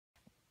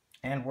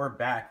And we're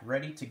back,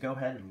 ready to go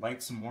ahead and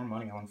light some more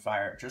money on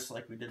fire, just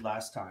like we did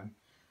last time.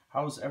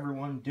 How's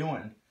everyone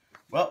doing?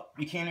 Well,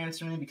 you can't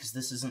answer me because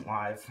this isn't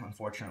live,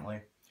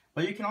 unfortunately.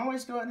 But you can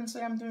always go ahead and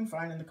say I'm doing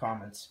fine in the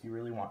comments if you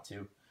really want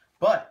to.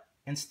 But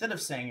instead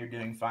of saying you're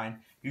doing fine,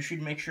 you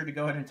should make sure to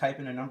go ahead and type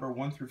in a number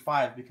 1 through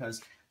 5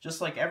 because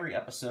just like every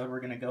episode, we're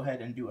going to go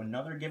ahead and do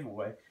another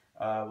giveaway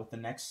with the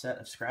next set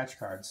of scratch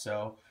cards.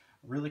 So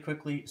really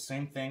quickly,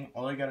 same thing.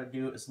 All you got to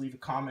do is leave a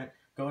comment.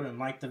 Go ahead and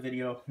like the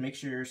video, make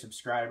sure you're a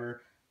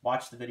subscriber,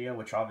 watch the video,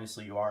 which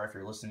obviously you are if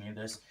you're listening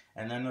to this,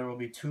 and then there will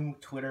be 2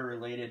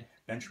 Twitter-related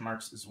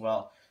benchmarks as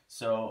well.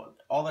 So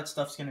all that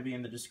stuff's going to be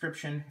in the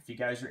description. If you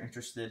guys are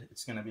interested,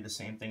 it's going to be the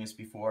same thing as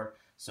before,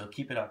 so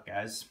keep it up,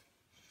 guys.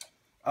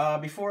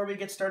 Before we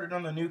get started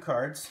on the new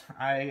cards,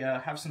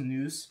 I have some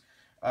news.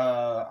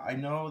 I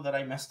know that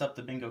I messed up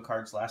the bingo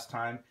cards last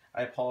time.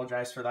 I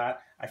apologize for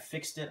that. I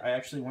fixed it. I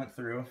actually went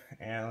through,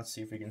 and let's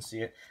see if we can see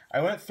it. I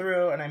went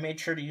through and I made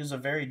sure to use a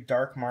very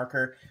dark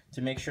marker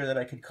to make sure that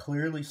I could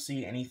clearly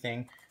see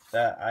anything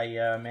that I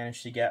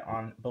managed to get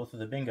on both of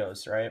the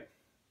bingos, right?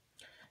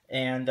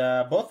 And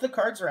both the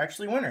cards are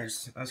actually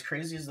winners, as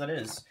crazy as that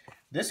is.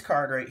 This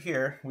card right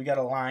here, we got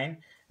a line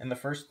in the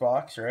first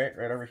box, right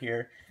over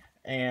here,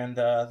 and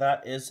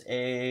that is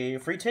a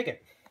free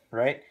ticket,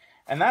 right?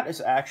 And that is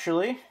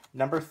actually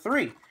number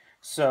 3.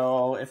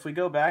 So if we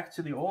go back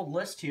to the old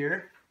list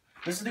here,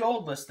 this is the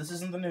old list, this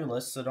isn't the new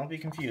list, so don't be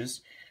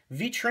confused.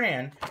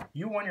 V-Tran,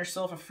 you won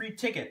yourself a free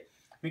ticket.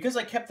 Because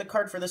I kept the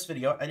card for this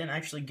video, I didn't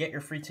actually get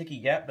your free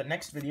ticket yet, but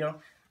next video,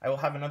 I will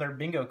have another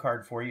bingo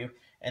card for you.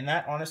 And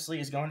that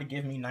honestly is going to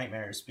give me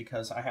nightmares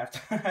because I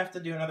have to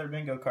do another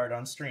bingo card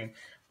on stream.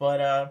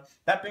 But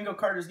that bingo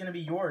card is going to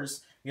be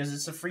yours because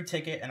it's a free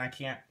ticket and I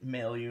can't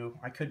mail you.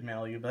 I could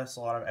mail you, but that's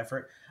a lot of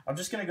effort. I'm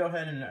just going to go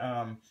ahead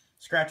and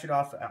scratch it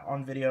off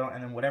on video,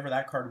 and then whatever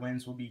that card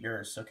wins will be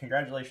yours. So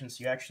congratulations,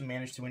 you actually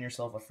managed to win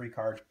yourself a free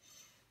card.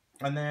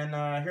 And then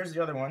here's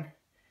the other one.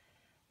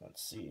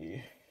 Let's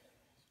see.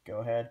 Go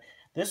ahead.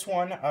 This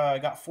one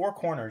got 4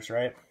 corners,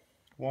 right?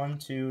 1,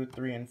 2,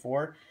 3, and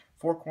 4.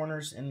 4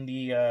 corners in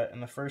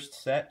the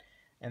first set,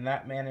 and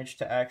that managed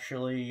to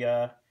actually be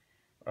a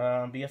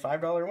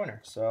 $5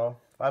 winner. So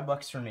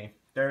 $5 for me.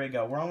 There we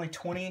go. We're only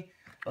 20.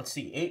 Let's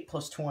see, 8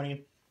 plus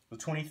 20. With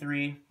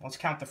 23, let's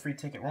count the free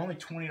ticket. We're only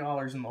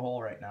 $20 in the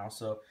hole right now,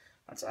 so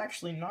that's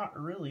actually not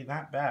really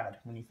that bad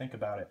when you think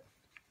about it.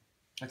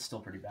 It's still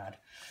pretty bad.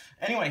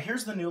 Anyway,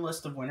 here's the new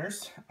list of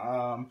winners.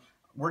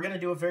 We're going to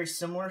do a very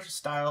similar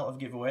style of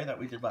giveaway that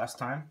we did last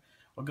time.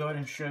 We'll go ahead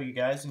and show you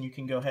guys, and you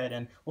can go ahead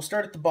and we'll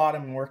start at the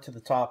bottom and work to the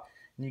top.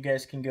 And you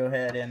guys can go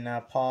ahead and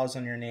pause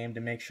on your name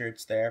to make sure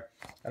it's there.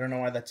 I don't know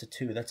why that's a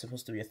 2. That's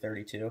supposed to be a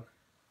 32.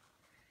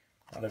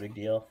 Not a big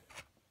deal.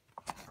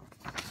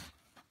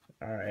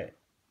 All right.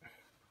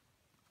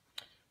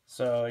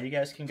 So you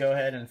guys can go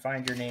ahead and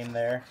find your name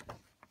there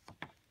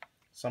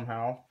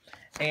somehow.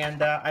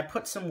 And I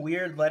put some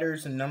weird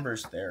letters and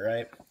numbers there,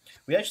 right?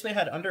 We actually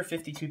had under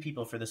 52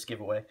 people for this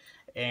giveaway.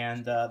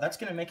 And that's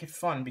going to make it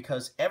fun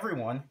because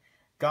everyone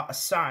got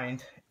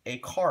assigned a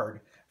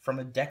card from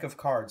a deck of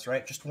cards,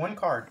 right? Just one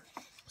card.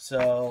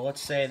 So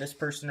let's say this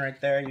person right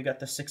there, you got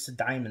the 6 of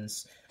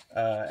diamonds.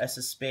 S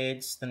of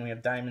spades, then we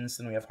have diamonds,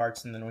 then we have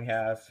hearts, and then we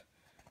have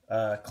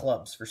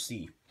clubs for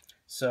C.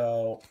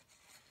 So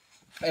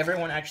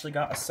everyone actually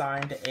got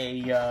assigned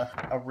a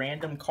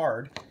random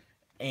card,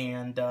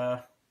 and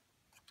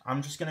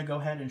I'm just going to go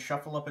ahead and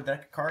shuffle up a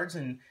deck of cards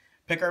and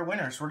pick our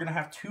winners. We're going to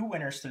have 2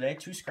 winners today.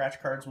 2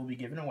 scratch cards will be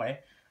given away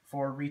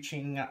for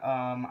reaching,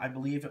 I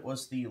believe it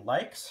was the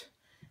likes,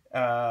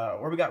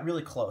 where we got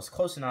really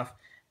close enough,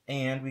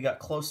 and we got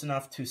close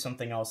enough to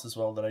something else as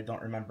well that I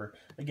don't remember.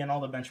 Again,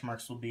 all the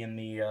benchmarks will be in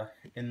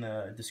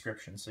the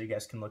description, so you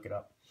guys can look it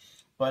up.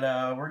 But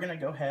we're going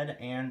to go ahead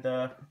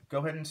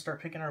and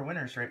start picking our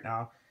winners right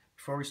now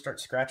before we start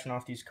scratching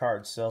off these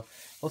cards. So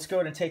let's go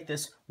ahead and take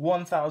this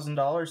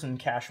 $1,000 in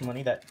cash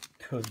money that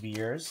could be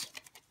yours.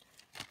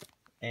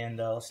 And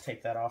let's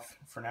take that off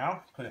for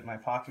now. Put it in my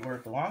pocket where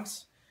it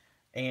belongs.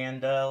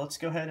 And let's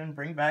go ahead and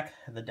bring back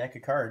the deck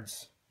of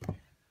cards.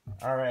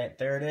 All right,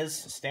 there it is,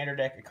 standard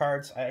deck of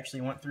cards. I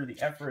actually went through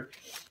the effort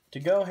to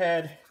go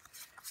ahead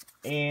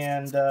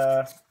and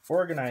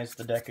organize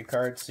the deck of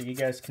cards so you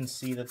guys can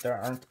see that there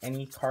aren't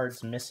any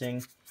cards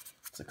missing.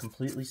 It's a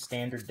completely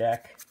standard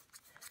deck,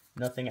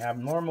 nothing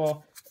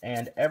abnormal,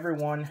 and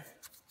everyone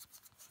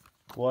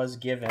was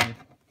given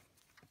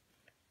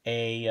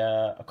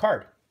a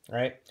card,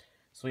 right?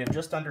 So we have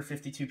just under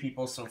 52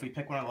 people, so if we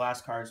pick one of the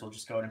last cards, we'll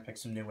just go ahead and pick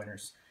some new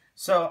winners.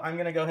 So I'm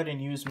going to go ahead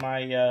and use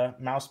my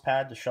mouse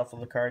pad to shuffle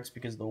the cards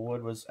because the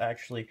wood was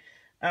actually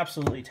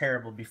absolutely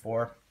terrible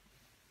before.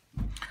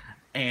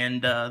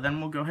 And then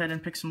we'll go ahead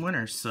and pick some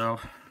winners. So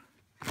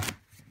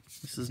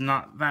this is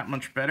not that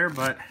much better,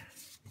 but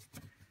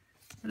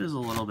it is a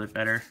little bit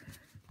better.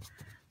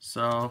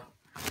 So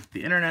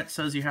the internet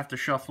says you have to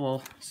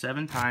shuffle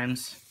 7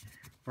 times,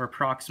 or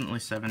approximately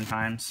 7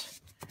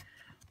 times.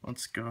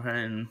 Let's go ahead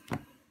and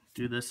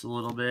do this a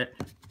little bit,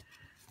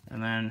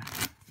 and then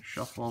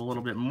shuffle a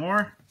little bit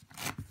more.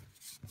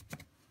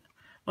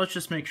 Let's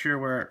just make sure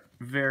we're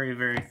very,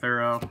 very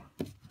thorough.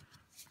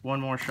 One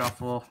more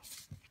shuffle.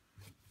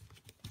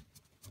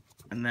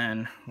 And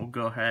then we'll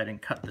go ahead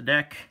and cut the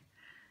deck.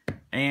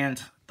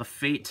 And the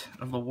fate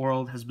of the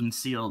world has been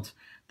sealed.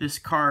 This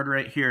card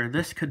right here,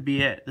 this could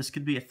be it. This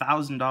could be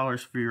 $1,000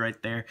 for you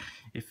right there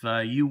if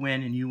you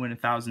win and you win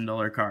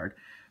 $1,000 card.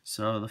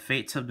 So the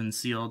fates have been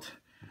sealed.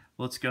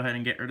 Let's go ahead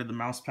and get rid of the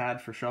mouse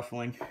pad for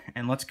shuffling.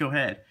 And let's go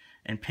ahead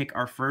and pick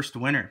our first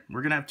winner.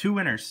 We're going to have 2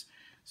 winners.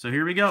 So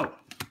here we go.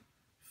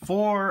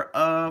 4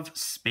 of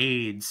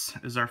spades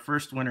is our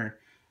first winner.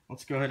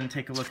 Let's go ahead and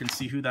take a look and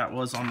see who that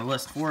was on the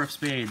list. 4 of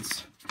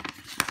spades.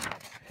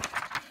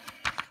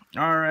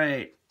 All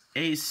right.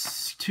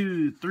 Ace,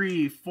 2,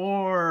 3,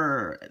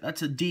 4.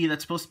 That's a D.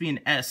 That's supposed to be an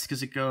S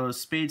because it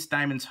goes spades,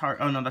 diamonds, heart.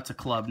 Oh, no, that's a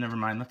club. Never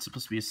mind. That's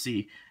supposed to be a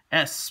C.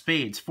 S,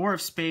 spades. 4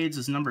 of spades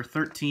is number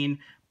 13.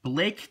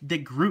 Blake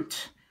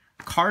DeGroot.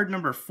 Card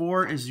number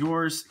 4 is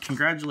yours.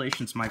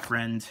 Congratulations, my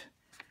friend.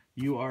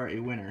 You are a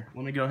winner.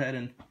 Let me go ahead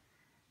and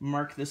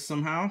mark this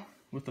somehow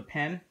with a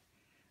pen.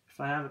 If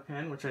I have a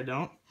pen, which I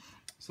don't.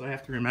 So I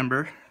have to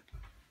remember.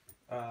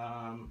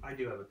 I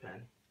do have a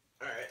pen.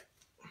 All right.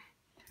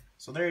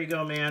 So there you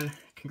go, man.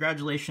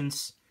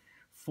 Congratulations.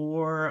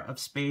 4 of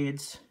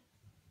spades.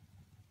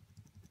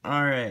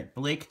 All right,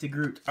 Blake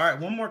DeGroot. All right,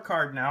 one more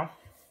card now.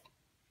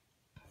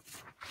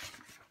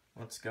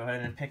 Let's go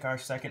ahead and pick our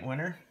second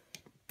winner.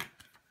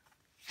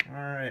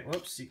 All right,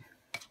 whoops.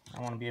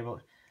 I want to be able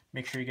to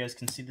make sure you guys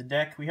can see the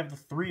deck. We have the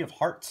 3 of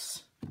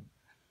hearts.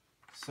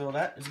 So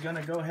that is going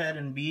to go ahead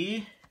and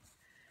be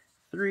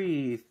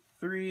 3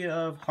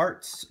 of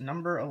hearts,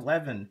 number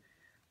 11.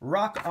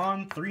 Rock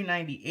on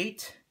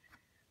 398.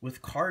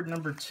 With card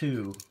number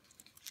 2.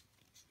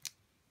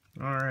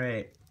 All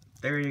right,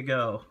 there you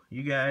go.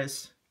 You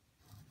guys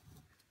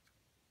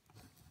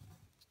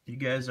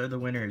are the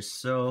winners.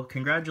 So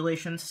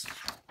congratulations,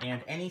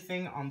 and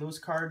anything on those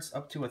cards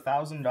up to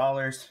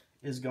 $1,000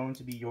 is going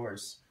to be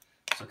yours.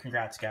 So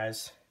congrats,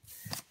 guys.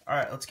 All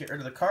right, let's get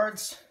rid of the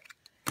cards.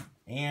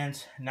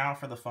 And now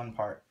for the fun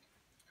part.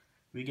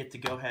 We get to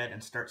go ahead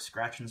and start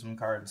scratching some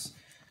cards.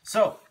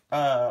 So,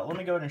 let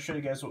me go ahead and show you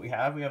guys what we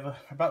have. We have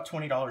about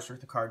 $20 worth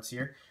of cards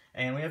here.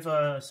 And we have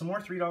some more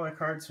 $3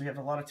 cards. We have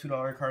a lot of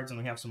 $2 cards, and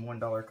we have some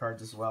 $1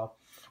 cards as well.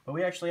 But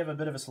we actually have a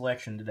bit of a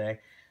selection today.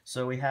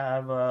 So we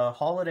have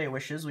Holiday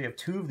Wishes. We have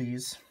 2 of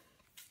these.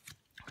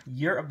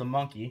 Year of the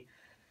Monkey.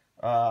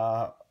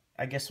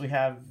 I guess we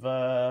have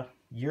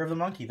Year of the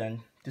Monkey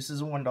then. This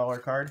is a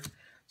 $1 card.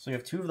 So we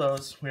have 2 of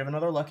those. We have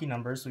another Lucky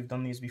Numbers. We've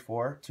done these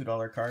before.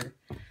 $2 card.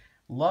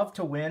 Love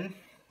to Win.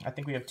 I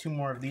think we have 2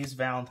 more of these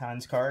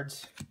Valentine's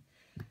cards.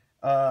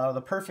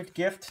 The Perfect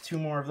Gift, 2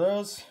 more of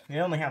those. We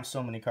only have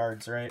so many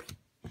cards, right?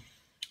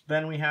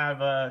 Then we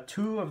have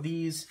 2 of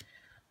these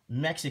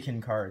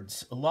Mexican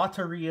cards.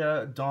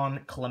 Loteria Don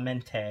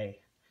Clemente.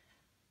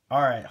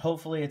 Alright,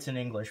 hopefully it's in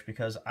English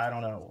because I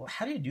don't know.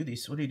 How do you do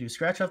these? What do you do?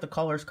 Scratch out the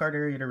colors card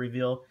area to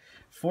reveal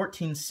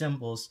 14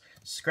 symbols.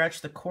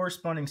 Scratch the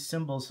corresponding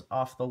symbols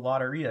off the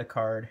Loteria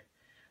card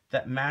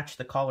that match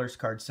the colors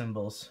card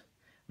symbols.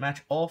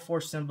 Match all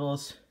 4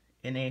 symbols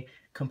in a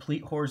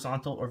complete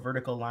horizontal or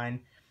vertical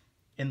line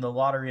in the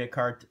Loteria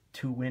card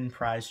to win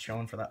prize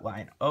shown for that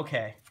line.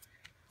 Okay.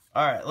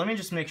 Alright, let me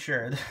just make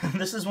sure.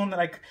 This is one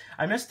that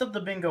I messed up the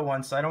bingo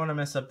one, so I don't want to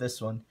mess up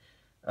this one.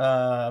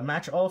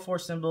 Match all 4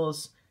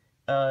 symbols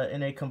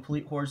in a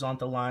complete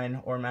horizontal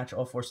line, or match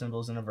all 4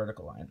 symbols in a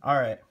vertical line.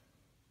 Alright.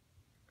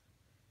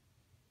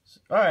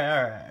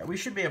 Alright. We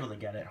should be able to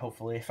get it,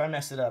 hopefully. If I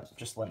mess it up,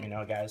 just let me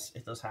know, guys.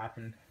 It does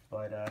happen.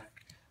 But,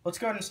 let's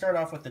go ahead and start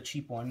off with the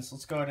cheap ones.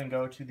 Let's go ahead and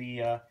go to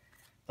the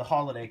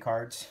holiday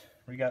cards.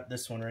 We got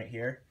this one right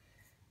here.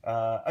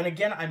 And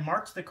again, I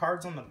marked the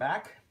cards on the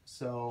back.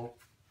 So,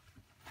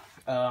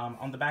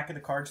 on the back of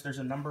the cards, there's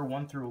a number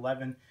 1 through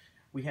 11.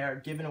 We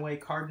have given away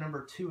card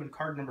number 2 and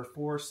card number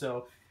 4.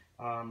 So,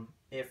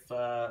 if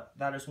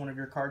that is one of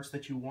your cards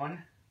that you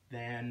won,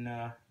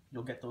 then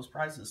you'll get those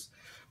prizes.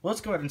 Well,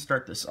 let's go ahead and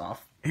start this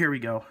off. Here we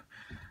go.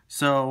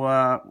 So,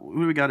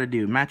 what we got to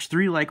do? Match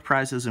 3 like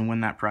prizes and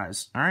win that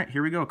prize. All right,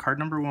 here we go. Card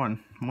number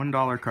 1.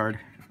 $1 card.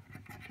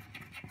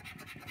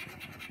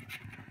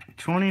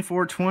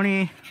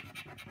 24.20.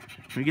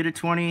 We get a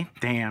 20.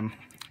 Damn.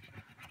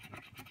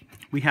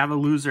 We have a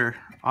loser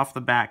off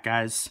the bat,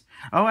 guys.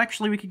 Oh,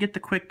 actually, we could get the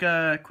quick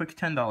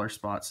 $10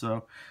 spot.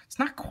 So, it's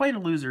not quite a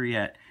loser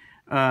yet.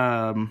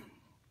 All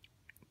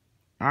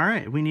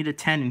right, we need a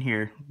 10 in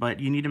here, but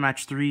you need to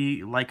match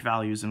 3 like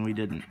values, and we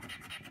didn't.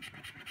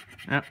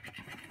 Yep.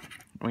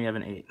 We have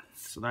an 8.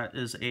 So that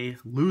is a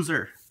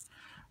loser.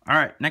 All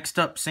right, next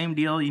up, same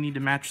deal. You need to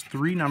match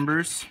 3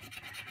 numbers.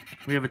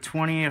 We have a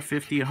 20, a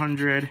 50,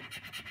 100,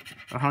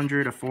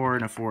 100, a 4,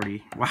 and a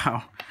 40.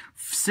 Wow.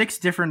 6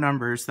 different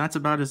numbers. That's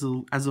about as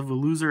of a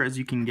loser as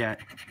you can get.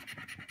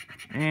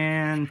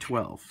 And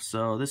 12.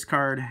 So this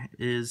card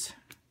is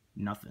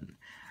nothing.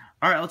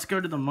 All right, let's go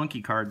to the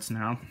monkey cards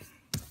now.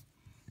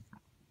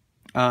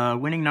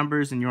 Winning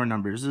numbers and your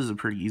numbers. This is a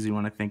pretty easy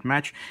one, I think.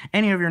 Match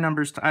any of your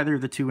numbers to either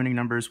of the 2 winning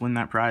numbers, win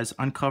that prize.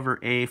 Uncover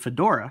a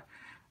fedora.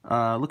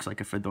 Looks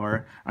like a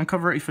fedora.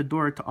 Uncover a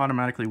fedora to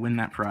automatically win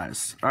that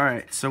prize. All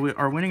right, so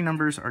our winning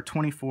numbers are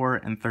 24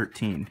 and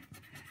 13.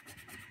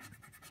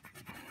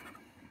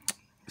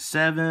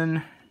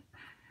 7,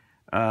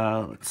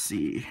 let's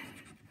see,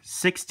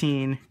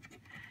 16,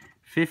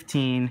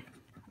 15,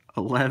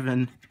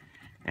 11,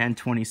 and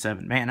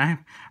 27. Man,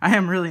 I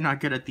am really not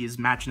good at these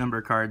match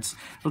number cards.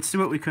 Let's see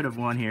what we could have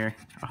won here.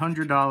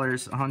 $100,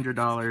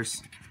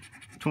 $100,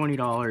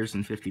 $20,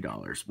 and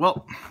 $50.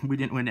 Well, we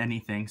didn't win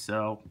anything,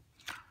 so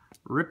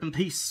rip in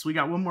peace. We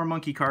got one more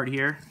monkey card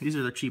here. These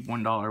are the cheap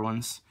 $1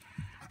 ones.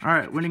 All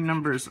right, winning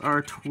numbers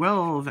are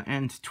 12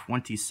 and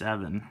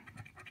 27.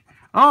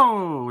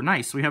 Oh,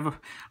 nice. We have a...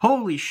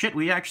 Holy shit,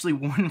 we actually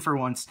won for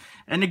once.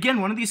 And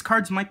again, one of these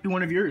cards might be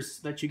one of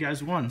yours that you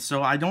guys won.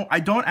 So I don't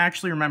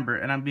actually remember,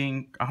 and I'm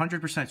being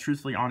 100%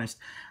 truthfully honest.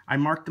 I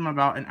marked them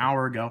about an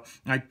hour ago,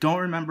 and I don't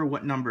remember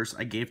what numbers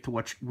I gave to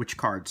which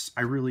cards.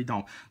 I really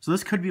don't. So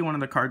this could be one of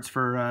the cards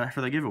for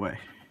the giveaway.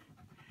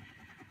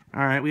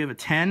 All right, we have a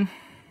 10.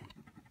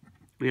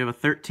 We have a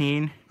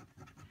 13.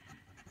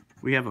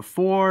 We have a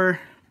 4.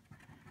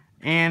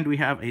 And we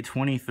have a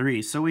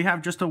 23. So we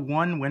have just a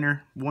one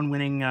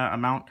winning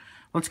amount.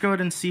 Let's go ahead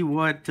and see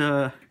what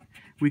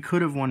we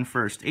could have won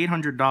first.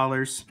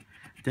 $800,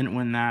 didn't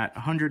win that.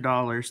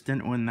 $100,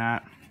 didn't win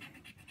that.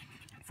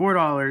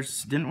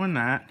 $4, didn't win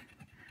that.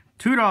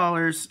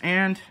 $2,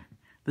 and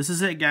this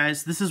is it,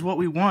 guys. This is what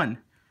we won.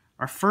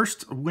 Our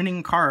first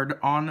winning card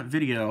on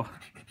video.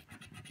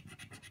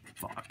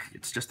 Fuck,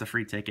 it's just a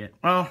free ticket.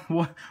 Well,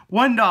 $1.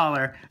 All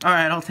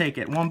right, I'll take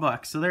it.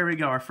 $1. So there we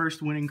go, our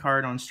first winning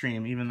card on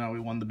stream, even though we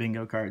won the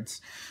bingo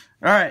cards.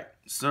 All right,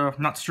 so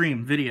not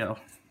stream, video,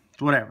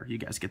 whatever. You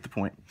guys get the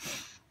point.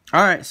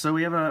 All right, so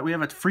we have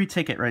a free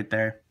ticket right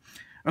there.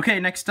 Okay,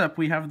 next up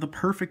we have the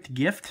perfect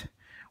gift,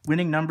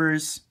 winning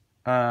numbers,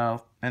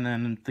 and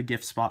then the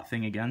gift spot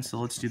thing again. So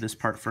let's do this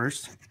part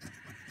first.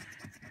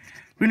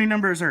 Winning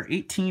numbers are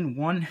 18,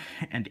 1,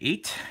 and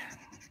 8.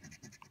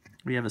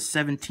 We have a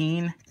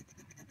 17.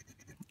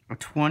 A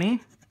 20,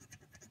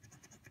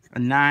 a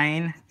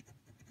 9,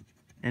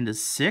 and a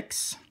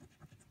 6,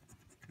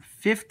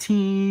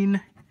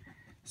 15,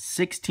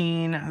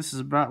 16, this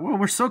is about, well,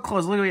 we're so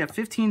close, look, we have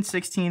 15,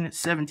 16,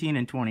 17,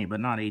 and 20, but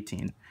not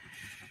 18.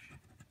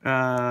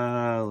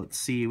 Let's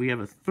see, we have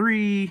a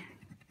 3,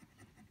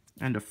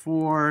 and a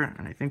 4,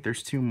 and I think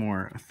there's 2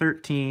 more, a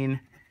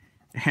 13,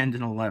 and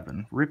an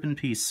 11. Rip in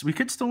peace. We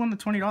could still win the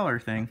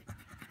 $20 thing.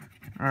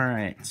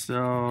 Alright,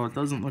 so it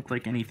doesn't look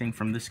like anything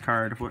from this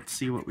card. Let's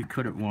see what we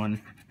could have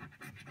won.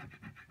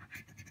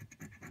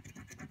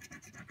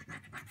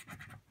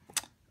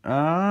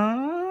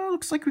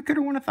 Looks like we could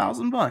have won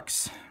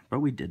 $1,000, but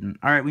we didn't.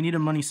 Alright, we need a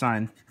money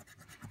sign.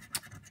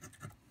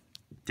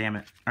 Damn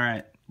it.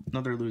 Alright,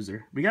 another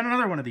loser. We got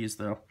another one of these,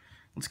 though.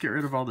 Let's get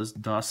rid of all this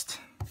dust.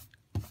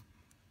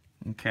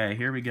 Okay,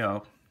 here we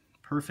go.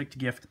 Perfect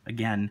gift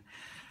again.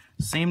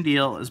 Same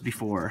deal as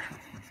before.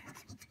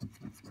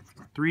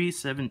 3,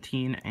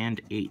 17,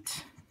 and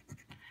 8.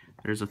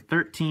 There's a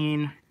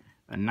 13,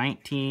 a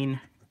 19,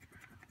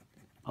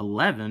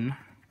 11,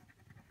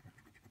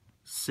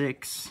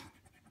 6,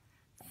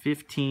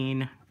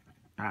 15.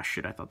 Ah,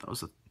 shit, I thought that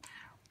was a...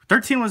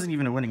 13 wasn't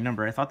even a winning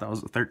number. I thought that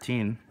was a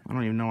 13. I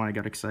don't even know why I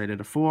got excited.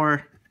 A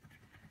 4,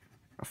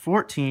 a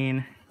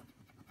 14,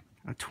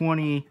 a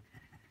 20,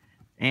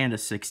 and a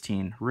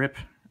 16. Rip,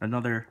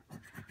 another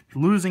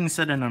losing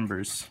set of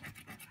numbers.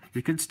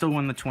 We could still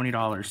win the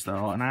 $20,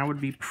 though, and I would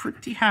be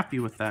pretty happy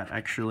with that,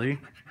 actually.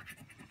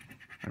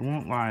 I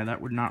won't lie,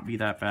 that would not be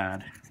that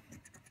bad.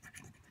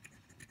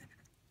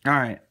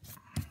 Alright.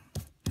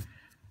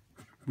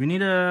 We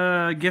need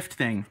a gift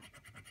thing.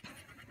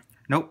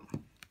 Nope.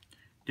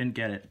 Didn't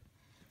get it.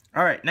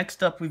 Alright,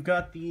 next up, we've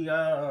got the,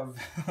 oh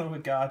my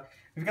god.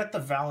 We've got the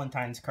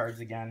Valentine's cards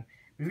again.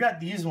 We've got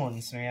these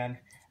ones, man.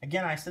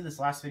 Again, I said this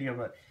last video,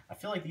 but I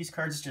feel like these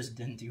cards just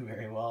didn't do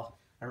very well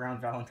around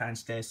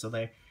Valentine's Day, so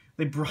they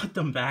brought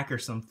them back or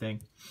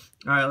something.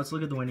 Alright, let's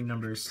look at the winning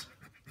numbers.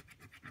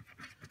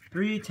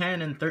 3,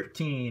 10, and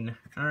 13.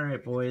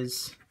 Alright,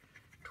 boys.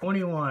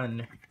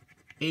 21,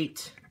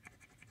 8,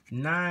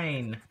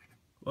 9.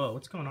 Whoa,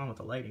 what's going on with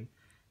the lighting?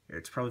 Here,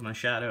 it's probably my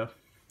shadow.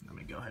 Let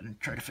me go ahead and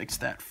try to fix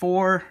that.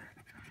 4,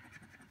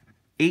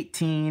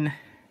 18,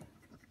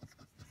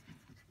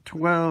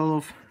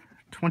 12,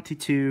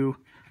 22,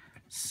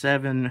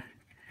 7,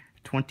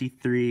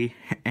 23,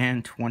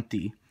 and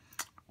 20.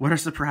 What a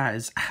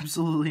surprise.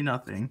 Absolutely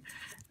nothing.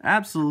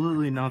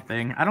 Absolutely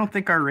nothing. I don't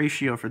think our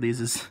ratio for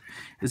these is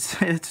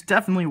it's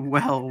definitely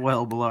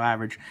well below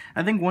average.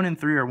 I think 1 in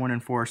 3 or 1 in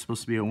 4 is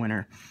supposed to be a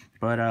winner,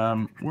 but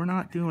we're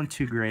not doing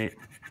too great.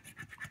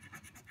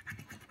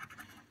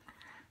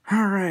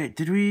 All right,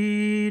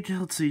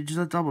 let's see, just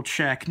a double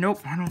check.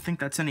 Nope, I don't think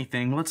that's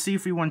anything. Let's see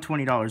if we won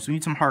 $20. We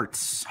need some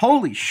hearts.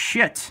 Holy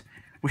shit.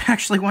 We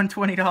actually won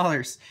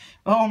 $20.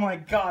 Oh my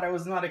god, I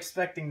was not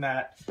expecting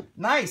that.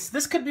 Nice.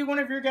 This could be one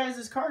of your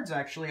guys' cards,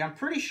 actually. I'm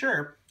pretty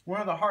sure one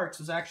of the hearts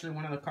was actually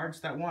one of the cards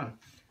that won.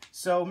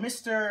 So,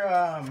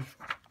 Mr.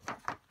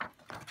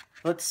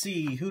 Let's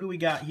see, who do we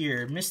got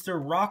here?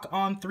 Mr. Rock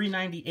on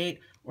 398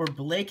 or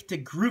Blake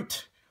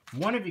DeGroot.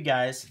 One of you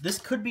guys, this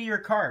could be your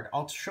card.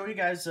 I'll show you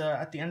guys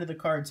at the end of the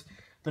cards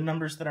the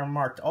numbers that are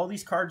marked. All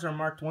these cards are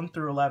marked 1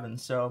 through 11,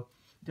 so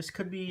this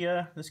could be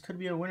a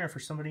winner for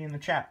somebody in the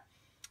chat.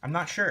 I'm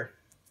not sure.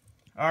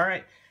 All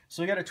right,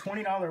 so we got a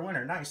 $20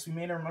 winner. Nice, we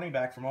made our money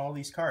back from all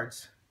these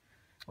cards.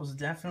 I was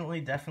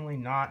definitely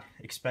not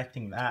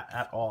expecting that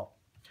at all.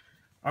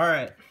 All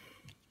right,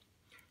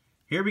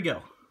 here we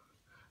go.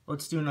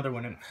 Let's do another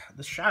one. And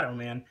the shadow,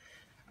 man,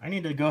 I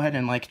need to go ahead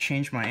and like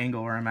change my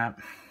angle where I'm at.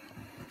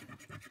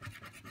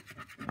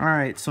 All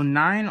right, so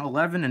 9,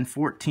 11, and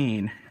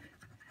 14.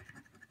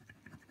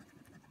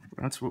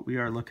 That's what we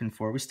are looking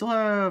for. We still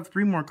have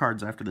 3 more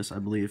cards after this, I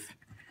believe.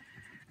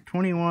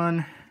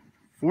 21,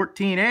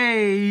 14.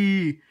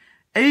 Hey!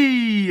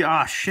 Hey!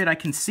 Ah, shit, I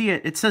can see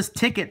it. It says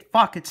ticket.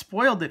 Fuck, it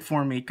spoiled it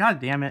for me. God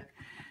damn it.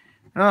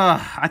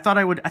 I thought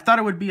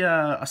it would be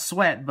a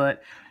sweat,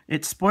 but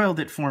it spoiled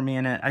it for me,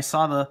 and I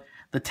saw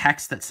the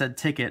text that said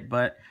ticket,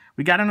 but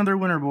we got another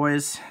winner,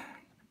 boys.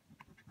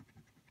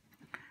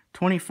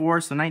 24,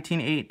 so 19,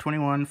 8,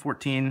 21,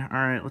 14. All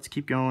right, let's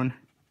keep going.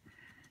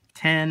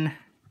 10,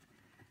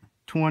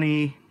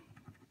 20,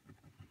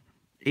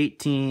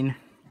 18,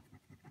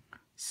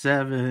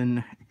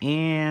 7,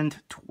 and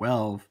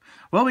 12.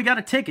 Well, we got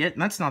a ticket,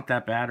 and that's not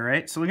that bad,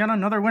 right? So we got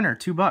another winner,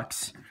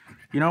 $2.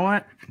 You know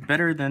what?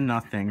 Better than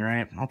nothing,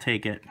 right? I'll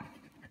take it.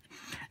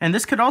 And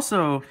this could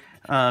also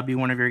be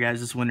one of your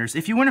guys' winners.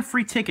 If you win a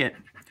free ticket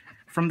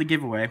from the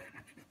giveaway,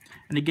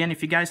 and again,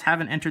 if you guys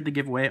haven't entered the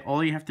giveaway,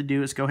 all you have to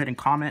do is go ahead and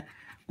comment,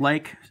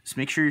 like, just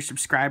make sure you're a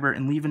subscriber,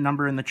 and leave a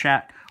number in the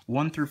chat,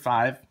 1 through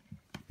 5.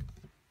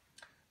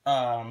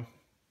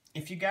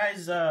 If you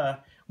guys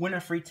win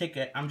a free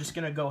ticket, I'm just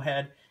going to go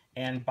ahead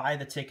and buy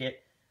the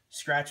ticket,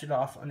 scratch it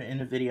off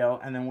in a video,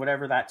 and then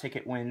whatever that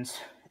ticket wins,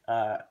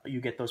 you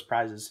get those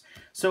prizes.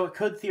 So it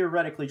could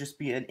theoretically just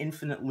be an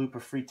infinite loop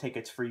of free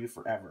tickets for you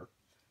forever.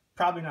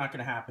 Probably not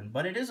going to happen,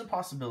 but it is a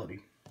possibility.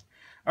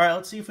 All right,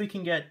 let's see if we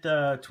can get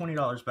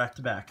 $20 back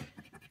to back.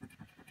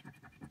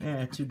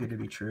 Yeah, too good to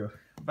be true.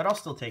 But I'll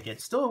still take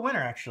it. Still a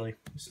winner, actually.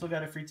 Still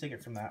got a free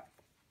ticket from that.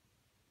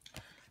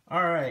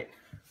 All right.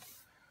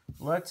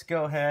 Let's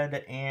go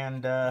ahead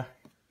and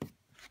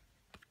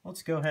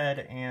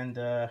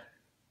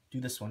do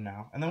this one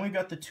now. And then we've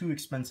got the 2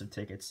 expensive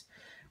tickets,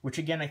 which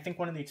again, I think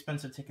one of the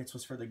expensive tickets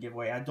was for the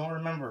giveaway. I don't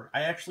remember.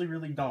 I actually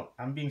really don't.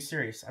 I'm being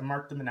serious. I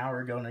marked them an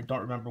hour ago, and I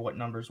don't remember what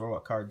numbers were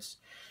what cards.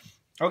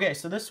 Okay,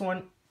 so this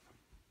one,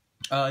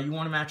 you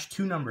want to match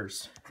 2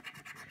 numbers.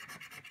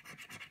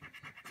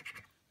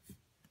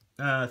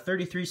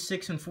 33,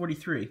 6, and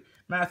 43.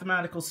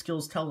 Mathematical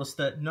skills tell us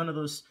that none of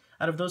those,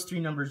 out of those 3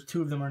 numbers,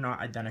 2 of them are not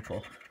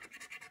identical.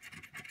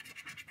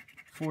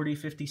 40,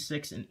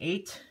 56, and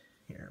 8.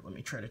 Here, let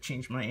me try to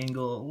change my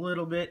angle a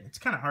little bit. It's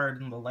kind of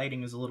hard, and the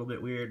lighting is a little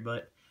bit weird,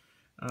 but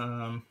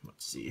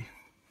let's see.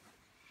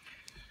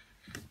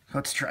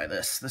 Let's try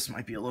this. This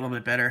might be a little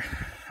bit better.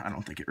 I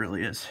don't think it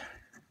really is.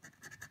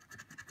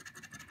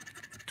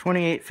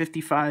 28,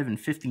 55, and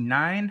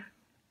 59.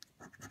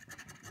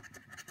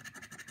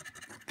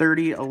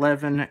 30,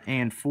 11,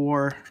 and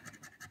 4.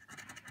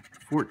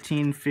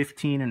 14,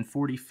 15, and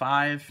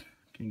 45.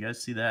 Can you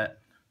guys see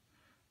that?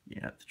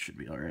 Yeah, that should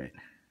be all right.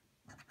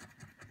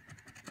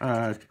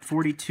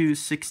 42,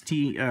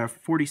 60,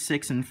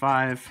 46, and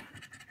 5.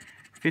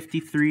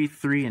 53,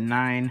 3, and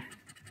 9.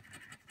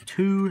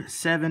 2,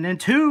 7, and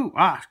 2.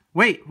 Ah,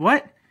 wait,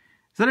 what?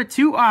 Is that a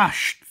 2? Ah,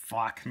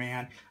 fuck,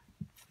 man.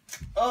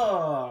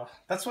 Oh,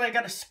 that's why you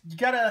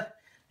gotta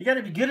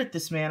be good at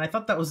this, man. I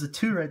thought that was a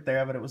 2 right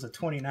there, but it was a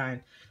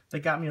 29. That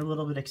got me a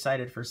little bit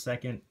excited for a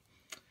second.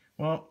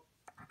 Well,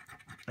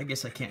 I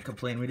guess I can't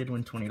complain. We did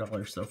win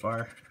 $20 so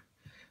far.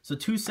 So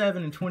 2,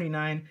 7, and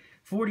 29,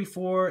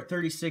 44,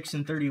 36,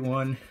 and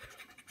 31,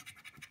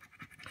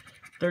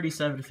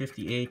 37,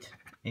 58,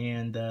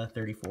 and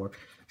 34.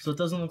 So it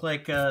doesn't look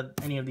like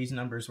any of these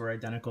numbers were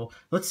identical.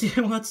 Let's see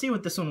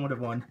what this one would have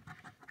won.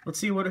 Let's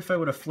see what if I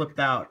would have flipped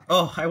out.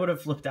 Oh, I would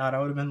have flipped out. I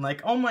would have been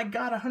like, oh my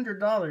god,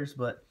 $100,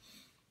 but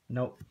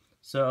nope.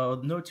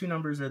 So no 2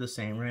 numbers are the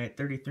same, right?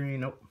 33,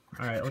 nope.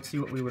 All right, let's see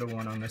what we would have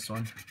won on this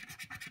one.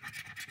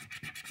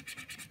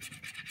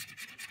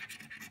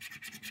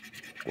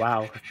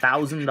 Wow,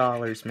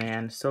 $1,000,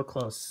 man. So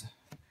close.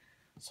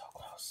 So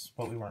close,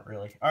 but we weren't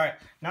really. All right,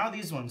 now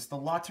these ones, the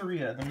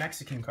Loteria, the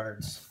Mexican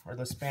cards, or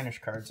the Spanish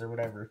cards, or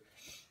whatever.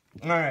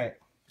 All right,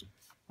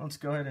 let's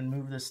go ahead and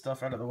move this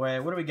stuff out of the way.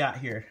 What do we got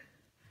here?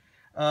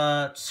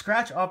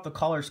 Scratch off the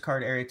caller's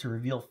card area to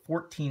reveal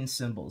 14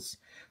 symbols.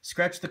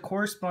 Scratch the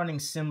corresponding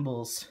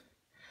symbols.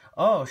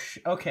 Oh,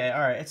 okay,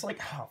 all right. It's like,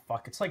 oh,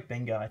 fuck. It's like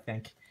bingo, I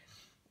think.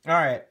 All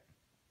right.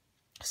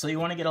 So you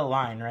want to get a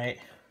line, right?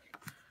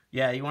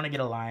 Yeah, you want to get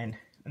a line,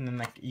 and then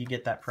like, you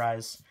get that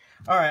prize.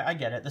 All right, I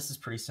get it. This is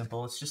pretty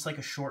simple. It's just like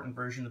a shortened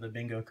version of the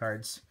bingo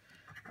cards.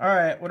 All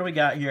right, what do we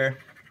got here?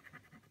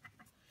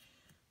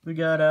 We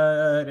got,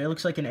 it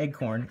looks like an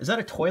acorn. Is that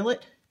a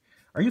toilet?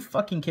 Are you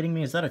fucking kidding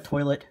me? Is that a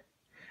toilet?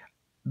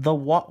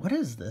 What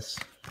is this?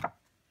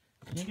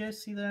 Can you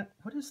guys see that?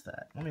 What is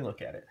that? Let me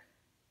look at it.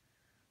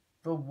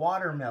 The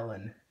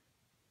watermelon.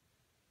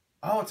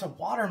 Oh, it's a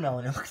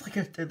watermelon. It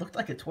looked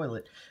like a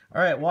toilet.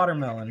 All right,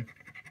 watermelon.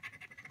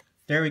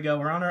 There we go.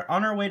 We're on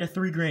our way to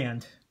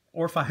 $3,000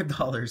 or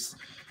 $5.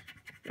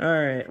 All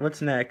right,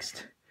 what's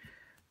next?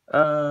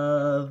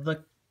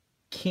 The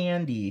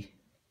candy.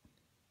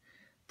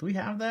 Do we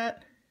have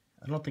that?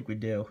 I don't think we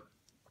do.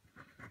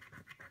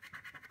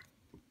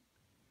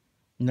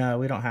 No,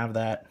 we don't have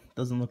that.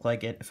 Doesn't look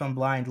like it. If I'm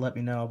blind, let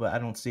me know, but I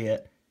don't see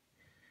it.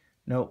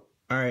 Nope.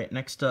 All right,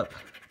 next up.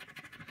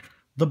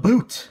 The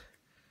boot.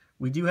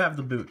 We do have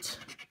the boot.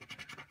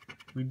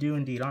 We do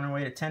indeed. On our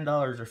way to $10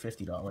 or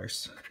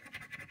 $50.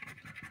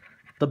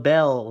 The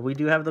bell. We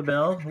do have the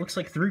bell. Looks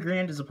like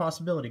 $3,000 is a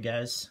possibility,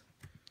 guys.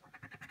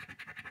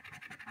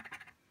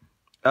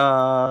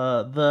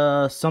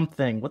 The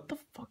something. What the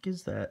fuck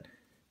is that?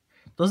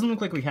 Doesn't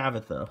look like we have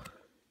it, though.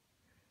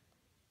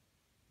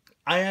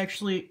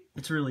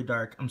 It's really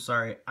dark. I'm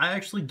sorry. I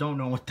actually don't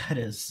know what that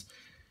is.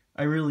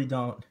 I really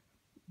don't.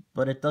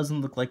 But it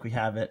doesn't look like we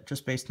have it,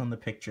 just based on the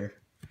picture.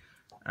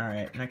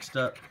 Alright, next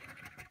up.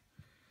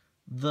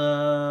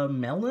 The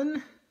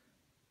melon?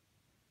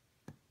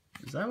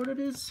 Is that what it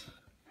is?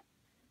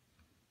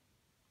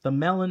 The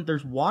melon.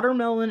 There's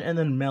watermelon and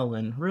then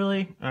melon.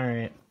 Really?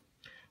 Alright.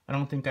 I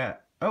don't think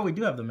that... Oh, we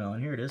do have the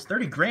melon. Here it is.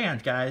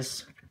 $30,000,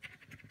 guys.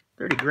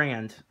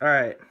 $30,000.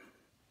 Alright.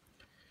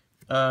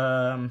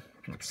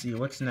 Let's see.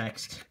 What's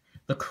next?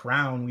 The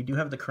crown. We do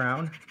have the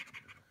crown.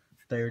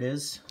 There it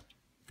is.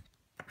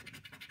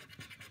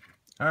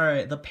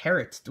 Alright, the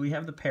parrot. Do we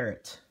have the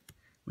parrot?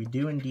 We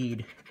do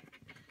indeed.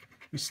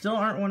 We still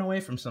aren't one away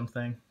from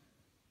something.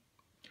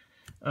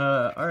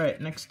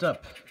 Alright, next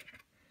up.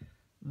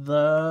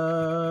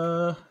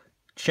 The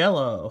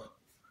cello.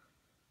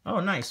 Oh,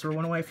 nice. We're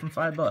one away from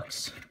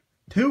 $5.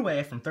 Two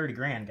away from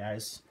 $30,000,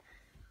 guys.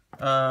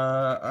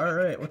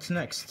 Alright, what's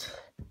next?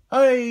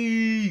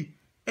 Hey!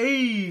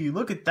 Hey,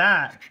 look at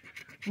that.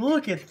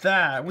 Look at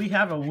that. We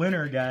have a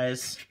winner,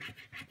 guys.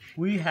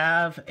 We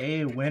have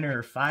a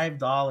winner.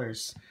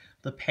 $5.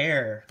 The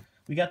pear.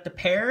 We got the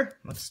pear.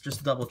 Let's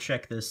just double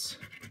check this.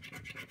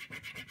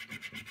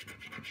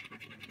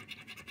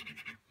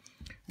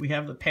 We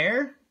have the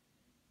pear,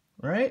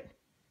 right?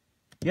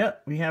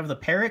 Yep, we have the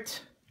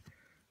parrot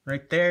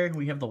right there.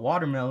 We have the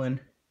watermelon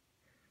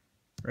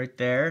right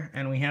there.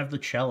 And we have the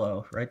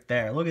cello right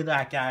there. Look at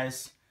that,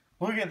 guys.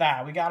 Look at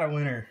that. We got a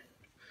winner.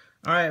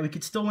 All right, we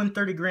could still win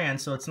 $30,000,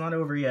 so it's not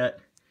over yet.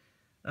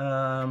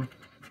 All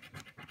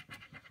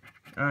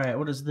right,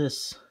 what is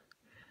this?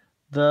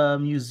 The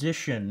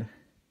musician.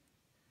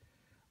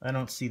 I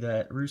don't see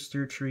that.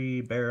 Rooster,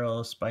 tree,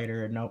 barrel,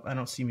 spider. Nope, I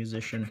don't see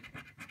musician.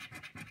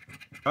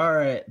 All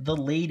right, the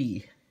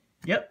lady.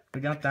 Yep,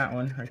 we got that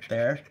one right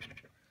there.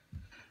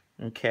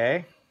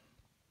 Okay.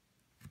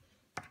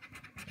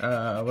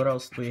 What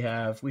else do we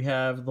have? We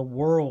have the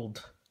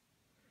world.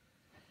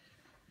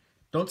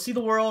 Don't see the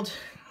world.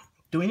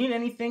 Do we need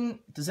anything?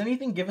 Does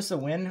anything give us a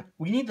win?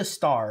 We need the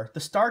star. The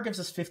star gives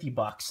us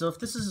 $50. So if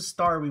this is a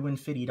star, we win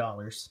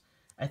 $50.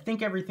 I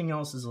think everything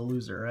else is a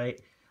loser, right?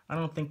 I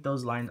don't think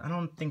those lines, I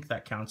don't think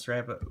that counts,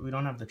 right? But we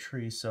don't have the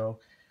tree, so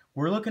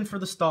we're looking for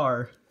the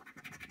star.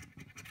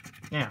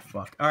 Yeah,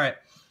 fuck. All right.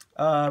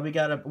 We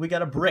got a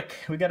brick.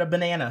 We got a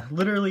banana.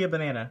 Literally a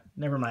banana.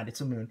 Never mind,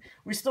 it's a moon.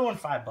 We still won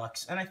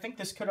 $5. And I think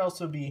this could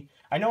also be,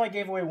 I know I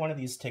gave away one of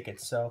these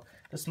tickets, so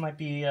this might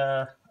be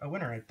a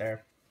winner right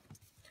there.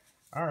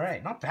 All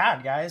right, not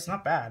bad, guys,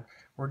 not bad.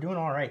 We're doing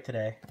all right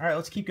today. All right,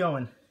 let's keep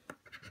going.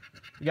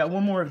 We got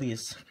one more of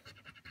these.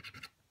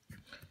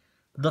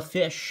 The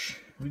fish.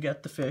 We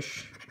got the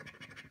fish.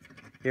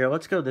 Here,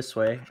 let's go this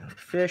way.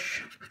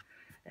 Fish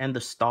and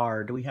the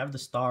star. Do we have the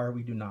star?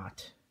 We do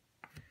not.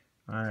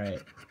 All right.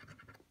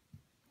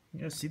 You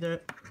guys see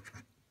that?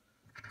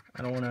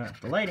 I don't want to...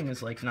 The lighting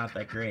is, like, not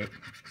that great.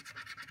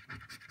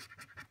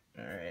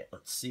 All right,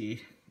 let's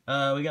see.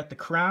 We got the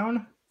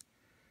crown.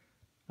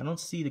 I don't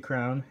see the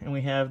crown. And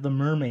we have the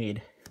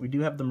mermaid. We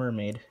do have the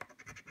mermaid.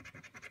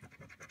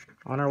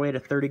 On our way to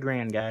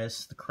 $30,000,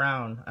 guys. The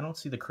crown. I don't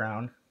see the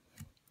crown.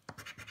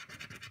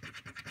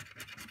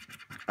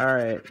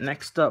 Alright,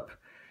 next up.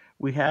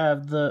 We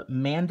have the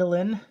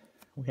mandolin.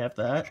 We have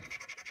that.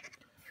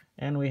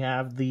 And we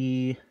have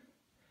the...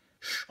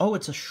 Oh,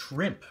 it's a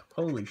shrimp.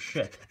 Holy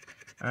shit.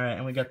 Alright,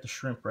 and we got the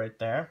shrimp right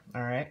there.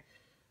 Alright.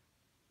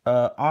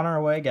 On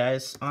our way,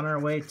 guys. On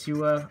our way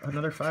to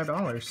another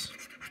 $5.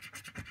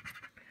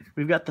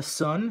 We've got the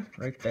sun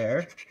right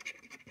there.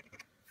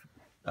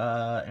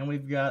 And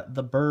we've got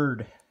the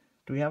bird.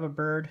 Do we have a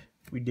bird?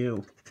 We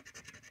do.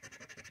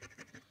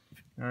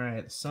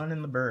 Alright, the sun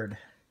and the bird.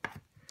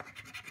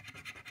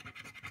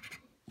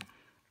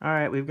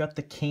 Alright, we've got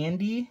the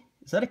candy.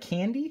 Is that a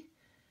candy?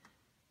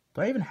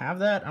 Do I even have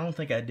that? I don't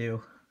think I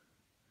do.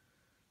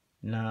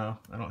 No,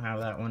 I don't have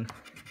that one.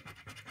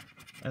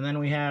 And then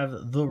we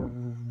have the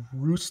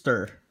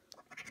rooster.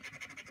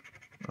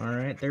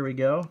 Alright, there we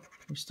go.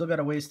 We still got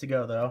a ways to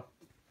go, though.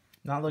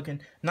 Not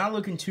looking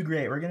too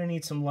great. We're going to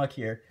need some luck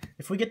here.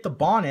 If we get the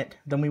bonnet,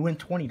 then we win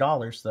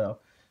 $20, though.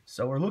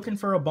 So we're looking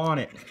for a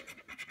bonnet.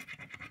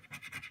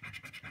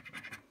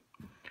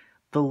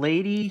 The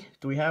lady,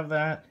 do we have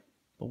that?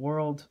 The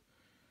world.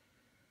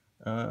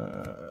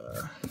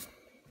 The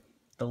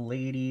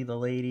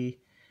lady.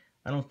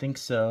 I don't think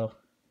so.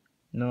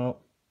 No.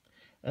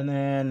 And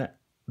then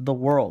the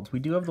world. We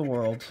do have the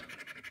world.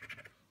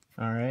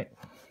 All right.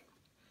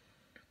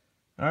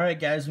 All right,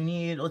 guys. We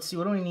need. Let's see.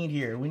 What do we need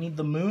here? We need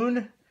the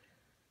moon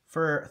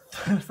for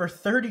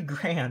 30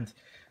 grand.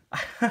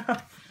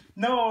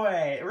 No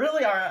way.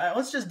 Really? All right.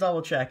 Let's just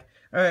double check.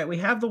 All right. We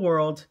have the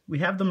world. We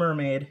have the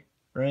mermaid.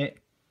 Right.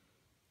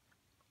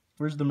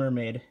 Where's the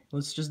mermaid?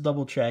 Let's just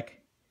double check.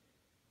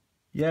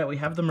 Yeah, we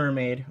have the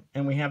mermaid,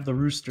 and we have the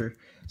rooster.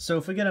 So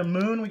if we get a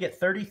moon, we get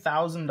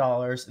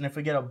 $30,000, and if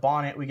we get a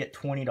bonnet, we get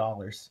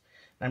 $20.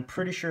 And I'm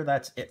pretty sure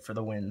that's it for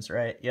the wins,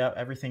 right? Yeah,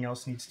 everything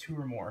else needs 2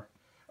 or more.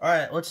 All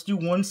right, let's do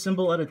one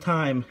symbol at a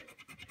time.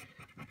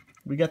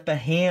 We got the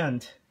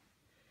hand.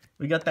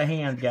 We got the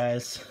hand,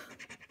 guys.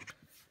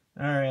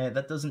 All right,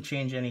 that doesn't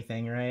change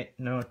anything, right?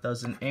 No, it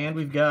doesn't. And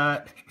we've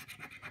got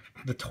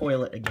the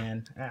toilet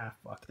again. Ah,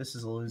 fuck, this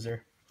is a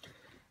loser.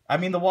 I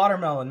mean the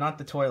watermelon, not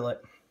the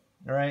toilet.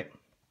 All right.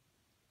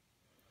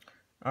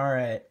 All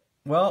right.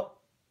 Well,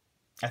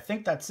 I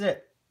think that's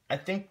it. I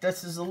think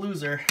this is a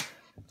loser.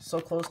 So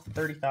close to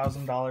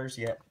 $30,000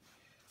 yet.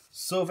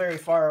 So very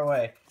far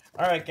away.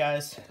 All right,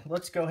 guys.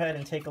 Let's go ahead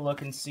and take a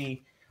look and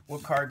see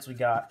what cards we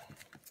got.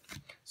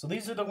 So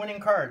these are the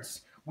winning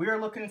cards. We are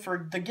looking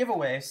for the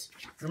giveaways.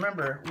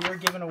 Remember, we are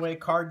giving away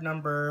card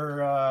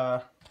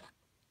number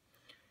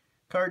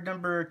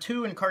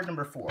 2 and card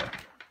number 4.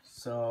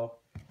 So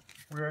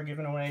we are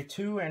giving away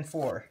 2 and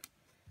 4.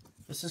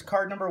 This is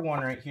card number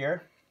 1 right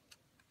here.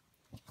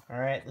 All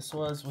right,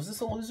 was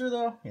this a loser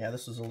though? Yeah,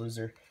 this was a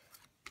loser.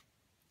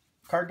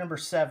 Card number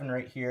 7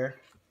 right here.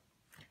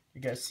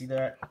 You guys see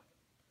that?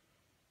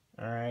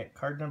 All right,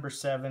 card number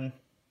 7.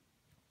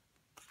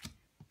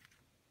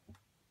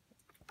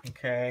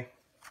 Okay.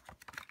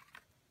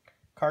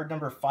 Card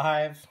number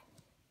 5.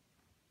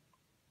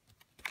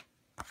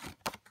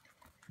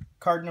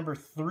 Card number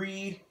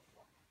 3.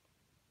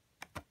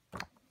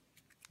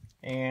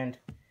 And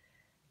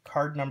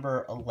card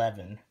number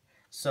 11.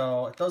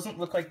 So it doesn't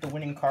look like the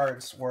winning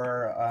cards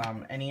were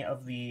any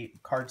of the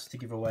cards to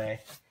give away.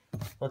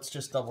 Let's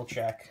just double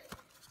check.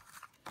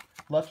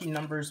 Lucky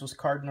numbers was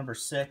card number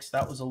 6.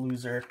 That was a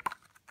loser.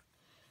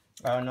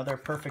 Another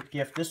perfect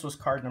gift. This was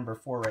card number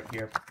 4 right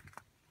here.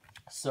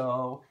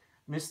 So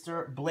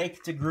Mr.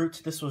 Blake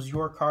DeGroot, this was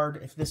your card.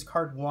 If this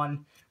card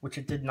won, which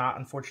it did not,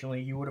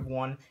 unfortunately, you would have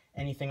won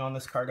anything on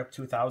this card up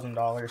to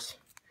 $1,000.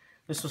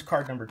 This was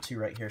card number 2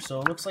 right here.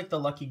 So it looks like the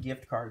lucky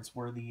gift cards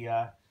were the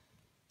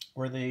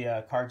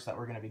cards that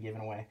we're going to be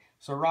giving away.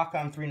 So Rock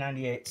on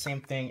 398,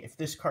 same thing. If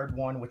this card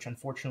won, which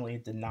unfortunately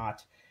it did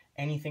not,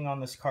 anything on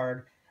this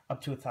card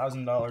up to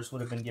 $1,000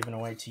 would have been given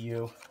away to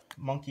you.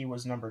 Monkey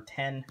was number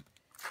 10.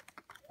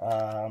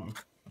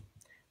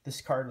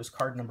 This card was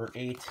card number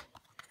 8.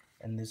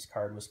 And this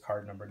card was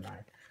card number 9.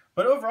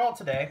 But overall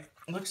today,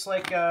 it looks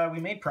like we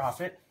made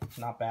profit.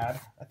 Not bad.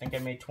 I think I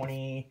made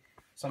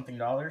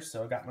 $20-something,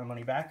 so I got my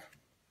money back.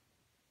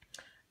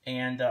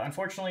 And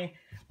unfortunately,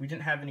 we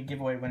didn't have any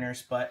giveaway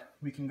winners, but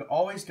we can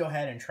always go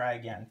ahead and try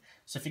again.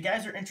 So if you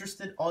guys are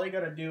interested, all you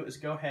got to do is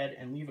go ahead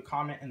and leave a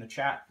comment in the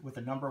chat with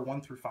a number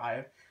 1 through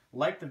 5.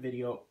 Like the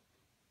video.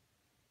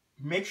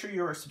 Make sure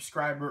you're a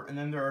subscriber, and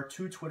then there are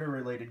 2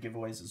 Twitter-related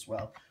giveaways as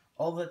well.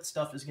 All that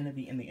stuff is going to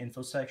be in the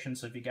info section,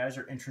 so if you guys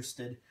are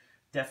interested,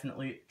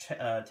 definitely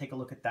take a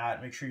look at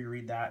that. Make sure you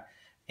read that,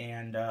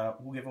 and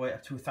we'll give away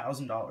up to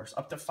 $1,000.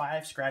 Up to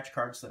 5 scratch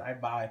cards that I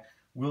buy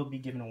will be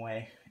given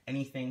away.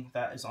 Anything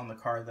that is on the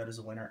card that is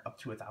a winner, up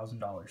to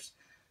 $1,000.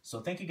 So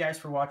thank you guys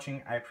for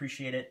watching. I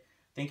appreciate it.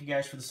 Thank you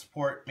guys for the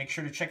support. Make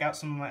sure to check out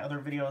some of my other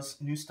videos.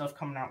 New stuff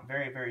coming out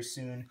very, very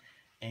soon.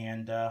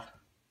 And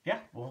yeah,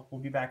 we'll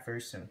be back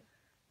very soon.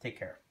 Take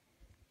care.